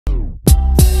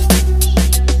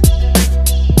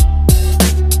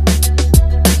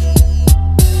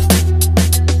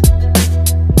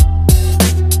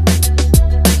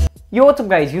What's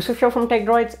up guys, Yusuf here from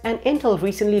TechDroids, and Intel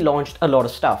recently launched a lot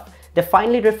of stuff. They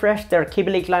finally refreshed their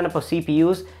Kaby Lake lineup of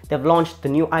CPUs, they've launched the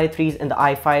new i3s and the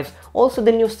i5s, also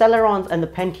the new Celerons and the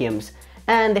Pentiums,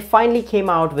 and they finally came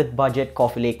out with budget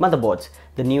Coffee Lake motherboards,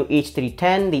 the new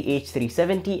H310, the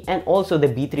H370 and also the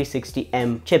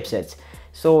B360M chipsets.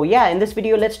 So yeah, in this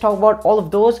video let's talk about all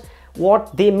of those,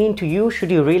 what they mean to you,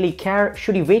 should you really care,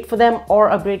 should you wait for them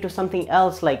or upgrade to something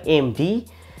else like AMD.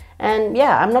 And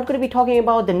yeah, I'm not going to be talking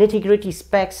about the nitty-gritty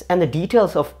specs and the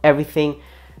details of everything.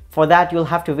 For that, you'll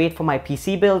have to wait for my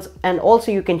PC builds, and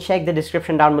also you can check the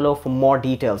description down below for more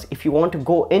details. If you want to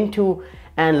go into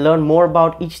and learn more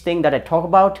about each thing that I talk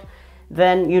about,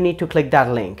 then you need to click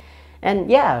that link. And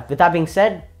yeah, with that being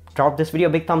said, drop this video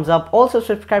a big thumbs up. Also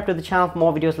subscribe to the channel for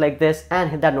more videos like this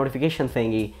and hit that notification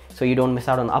thingy so you don't miss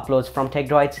out on uploads from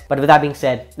TechDroids. But with that being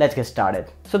said, let's get started.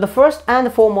 So the first and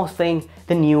the foremost thing,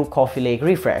 the new Coffee Lake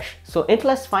refresh. So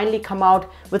Intel has finally come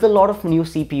out with a lot of new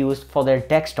CPUs for their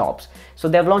desktops. So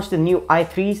they've launched the new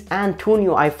i3s and two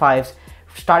new i5s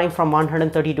starting from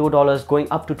 $132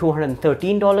 going up to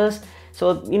 $213.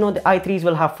 So you know, the i3s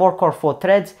will have 4-core 4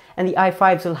 threads and the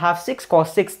i5s will have 6-core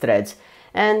 6 threads.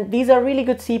 And these are really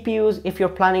good CPUs if you're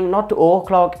planning not to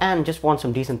overclock and just want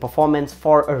some decent performance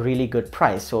for a really good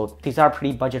price. So these are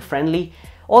pretty budget friendly.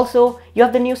 Also, you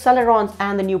have the new Celerons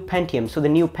and the new Pentium. So the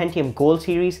new Pentium Gold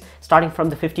series starting from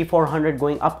the 5400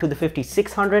 going up to the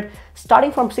 5600,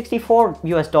 starting from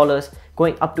 $64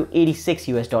 going up to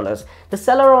 $86. The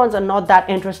Celerons are not that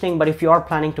interesting, but if you are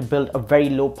planning to build a very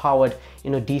low powered,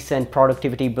 decent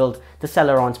productivity build, the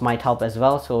Celerons might help as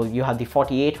well. So you have the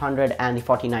 4800 and the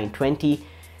 4920.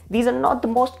 These are not the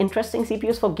most interesting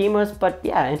CPUs for gamers, but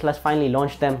yeah, Intel has finally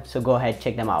launched them, so go ahead,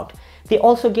 check them out. They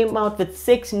also came out with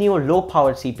 6 new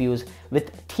low-powered CPUs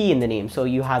with T in the name. So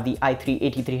you have the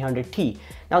i3-8300T.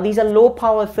 Now these are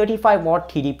low-power 35-watt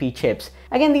TDP chips.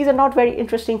 Again, these are not very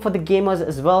interesting for the gamers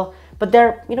as well, but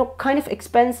they're kind of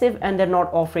expensive and they're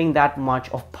not offering that much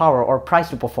of power or price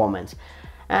to performance.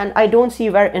 And I don't see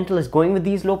where Intel is going with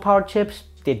these low-powered chips.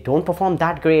 They don't perform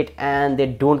that great and they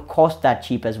don't cost that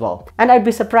cheap as well. And I'd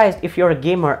be surprised if you're a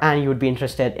gamer and you would be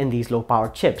interested in these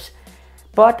low-powered chips.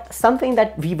 But something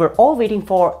that we were all waiting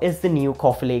for is the new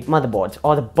Coffee Lake motherboards,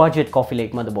 or the budget Coffee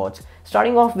Lake motherboards.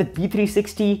 Starting off with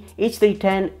B360,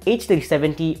 H310,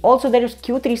 H370. Also there is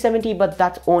Q370, but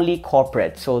that's only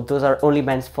corporate. So those are only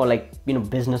meant for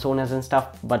business owners and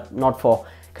stuff, but not for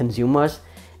consumers.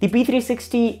 The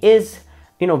B360 is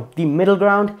the middle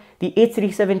ground. The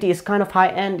H370 is kind of high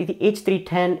end. The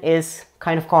H310 is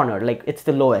kind of corner, like it's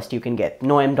the lowest you can get.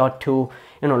 No M.2,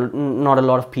 not a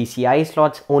lot of PCI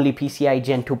slots, only PCI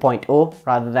Gen 2.0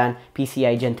 rather than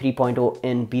PCI Gen 3.0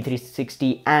 in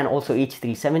B360 and also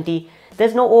H370.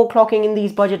 There's no overclocking in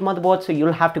these budget motherboards, so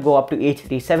you'll have to go up to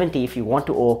H370 if you want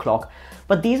to overclock.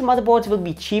 But these motherboards will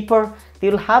be cheaper.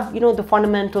 They'll have, the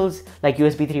fundamentals like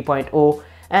USB 3.0.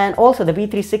 And also the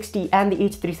B360 and the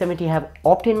H370 have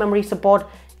Optane memory support,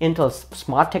 Intel's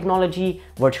smart technology,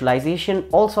 virtualization,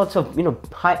 all sorts of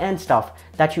high-end stuff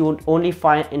that you would only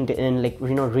find in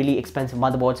really expensive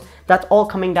motherboards. That's all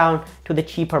coming down to the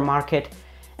cheaper market.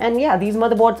 And yeah, these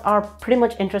motherboards are pretty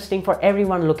much interesting for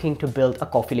everyone looking to build a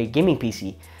Coffee Lake gaming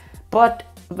PC. But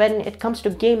when it comes to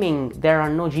gaming, there are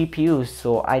no GPUs,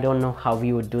 so I don't know how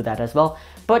we would do that as well.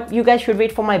 But you guys should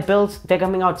wait for my builds. They're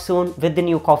coming out soon with the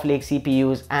new Coffee Lake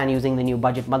CPUs and using the new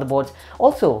budget motherboards.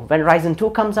 Also, when Ryzen 2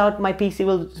 comes out, my PC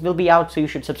will be out, so you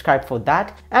should subscribe for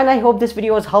that. And I hope this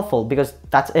video was helpful, because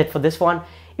that's it for this one.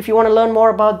 If you want to learn more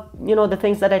about the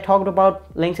things that I talked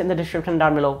about, links in the description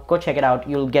down below, go check it out.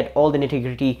 You'll get all the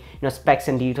nitty-gritty specs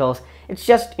and details. It's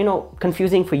just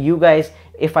confusing for you guys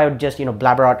if I would just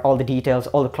blabber out all the details,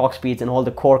 all the clock speeds and all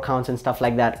the core counts and stuff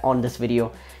like that on this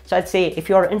video. So I'd say if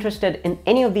you're interested in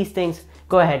any of these things,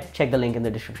 go ahead, check the link in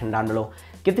the description down below.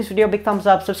 Give this video a big thumbs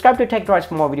up, subscribe to TechDroids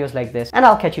for more videos like this, and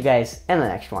I'll catch you guys in the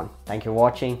next one. Thank you for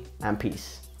watching and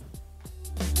peace.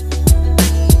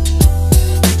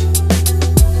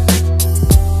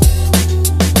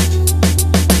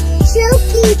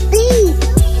 Silky